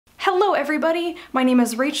Hello everybody, my name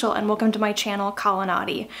is Rachel and welcome to my channel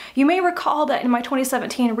Colonnati. You may recall that in my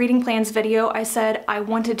 2017 reading plans video I said I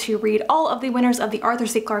wanted to read all of the winners of the Arthur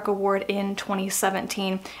C. Clarke Award in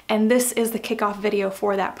 2017, and this is the kickoff video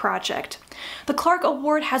for that project. The Clarke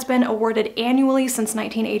Award has been awarded annually since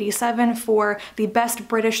 1987 for the best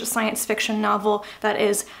British science fiction novel, that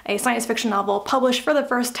is, a science fiction novel published for the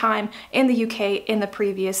first time in the UK in the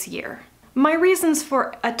previous year. My reasons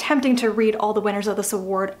for attempting to read all the winners of this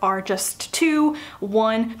award are just two.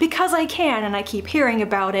 One, because I can and I keep hearing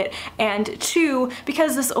about it, and two,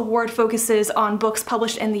 because this award focuses on books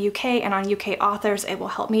published in the UK and on UK authors. It will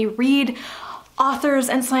help me read authors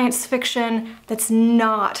and science fiction that's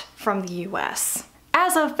not from the US.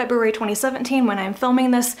 As of February 2017, when I'm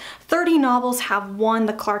filming this, 30 novels have won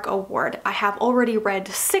the Clarke Award. I have already read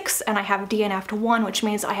 6 and I have DNF'd 1, which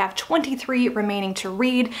means I have 23 remaining to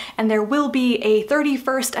read, and there will be a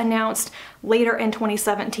 31st announced later in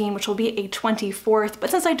 2017, which will be a 24th, but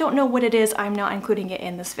since I don't know what it is, I'm not including it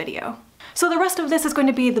in this video. So the rest of this is going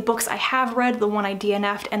to be the books I have read, the one I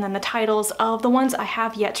DNF'd, and then the titles of the ones I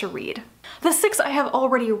have yet to read. The 6 I have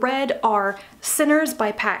already read are Sinners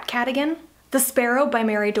by Pat Cadigan, The Sparrow by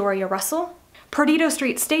Mary Doria Russell, Perdido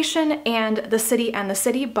Street Station and The City and the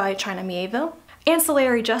City by China Miéville,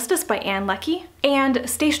 Ancillary Justice by Ann Leckie, and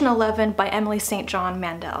Station 11 by Emily St. John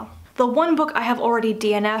Mandel. The one book I have already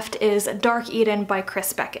DNF'd is Dark Eden by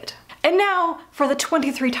Chris Beckett. And now for the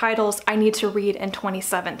 23 titles I need to read in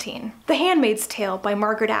 2017. The Handmaid's Tale by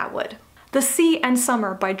Margaret Atwood, The Sea and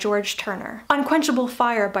Summer by George Turner, Unquenchable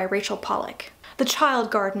Fire by Rachel Pollack, The Child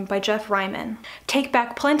Garden by Jeff Ryman, Take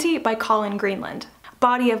Back Plenty by Colin Greenland,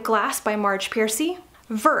 Body of Glass by Marge Piercy,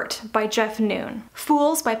 Vert by Jeff Noon,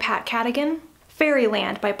 Fools by Pat Cadigan,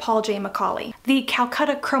 Fairyland by Paul J. Macaulay, The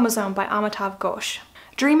Calcutta Chromosome by Amitav Ghosh,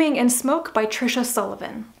 Dreaming in Smoke by Tricia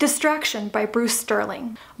Sullivan, Distraction by Bruce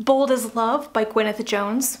Sterling, Bold as Love by Gwyneth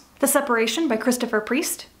Jones, The Separation by Christopher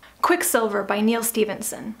Priest, Quicksilver by Neil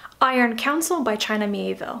Stevenson, Iron Council by China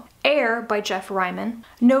Miéville, Air by Jeff Ryman,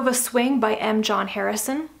 Nova Swing by M. John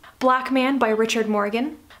Harrison, Black Man by Richard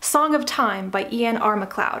Morgan, Song of Time by Ian R.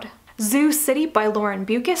 MacLeod, Zoo City by Lauren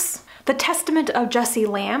Bucas, The Testament of Jesse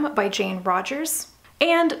Lamb by Jane Rogers,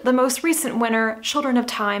 and the most recent winner, Children of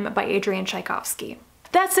Time by Adrian Tchaikovsky.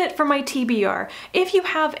 That's it for my TBR. If you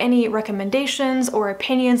have any recommendations or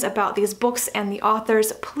opinions about these books and the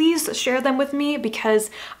authors, please share them with me because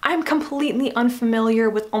I'm completely unfamiliar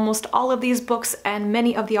with almost all of these books and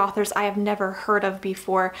many of the authors I have never heard of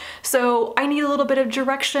before. So I need a little bit of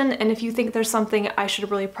direction, and if you think there's something I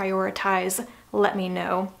should really prioritize, let me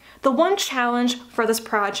know. The one challenge for this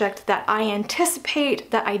project that I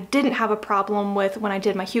anticipate that I didn't have a problem with when I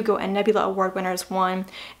did my Hugo and Nebula Award winners one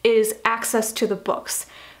is access to the books.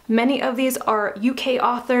 Many of these are UK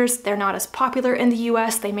authors, they're not as popular in the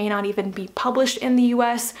US, they may not even be published in the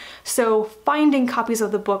US, so finding copies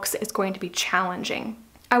of the books is going to be challenging.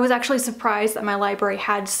 I was actually surprised that my library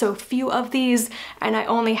had so few of these, and I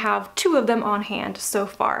only have 2 of them on hand so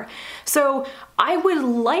far. So I would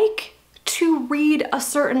like to read a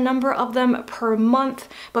certain number of them per month,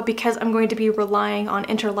 but because I'm going to be relying on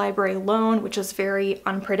interlibrary loan, which is very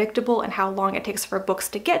unpredictable and how long it takes for books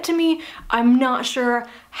to get to me, I'm not sure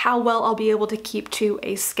how well I'll be able to keep to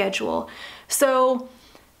a schedule. So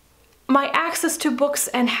my access to books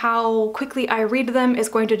and how quickly I read them is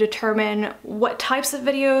going to determine what types of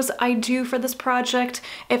videos I do for this project.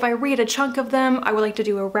 If I read a chunk of them, I would like to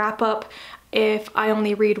do a wrap-up. If I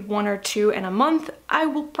only read 1 or 2 in a month, I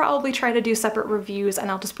will probably try to do separate reviews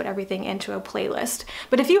and I'll just put everything into a playlist.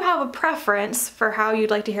 But if you have a preference for how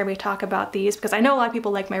you'd like to hear me talk about these, because I know a lot of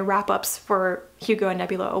people like my wrap-ups for Hugo and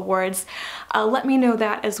Nebula Awards, let me know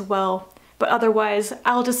that as well. But otherwise,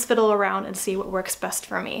 I'll just fiddle around and see what works best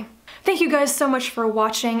for me. Thank you guys so much for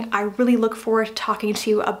watching. I really look forward to talking to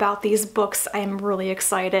you about these books. I am really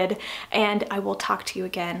excited, and I will talk to you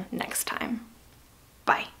again next time.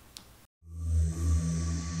 Bye.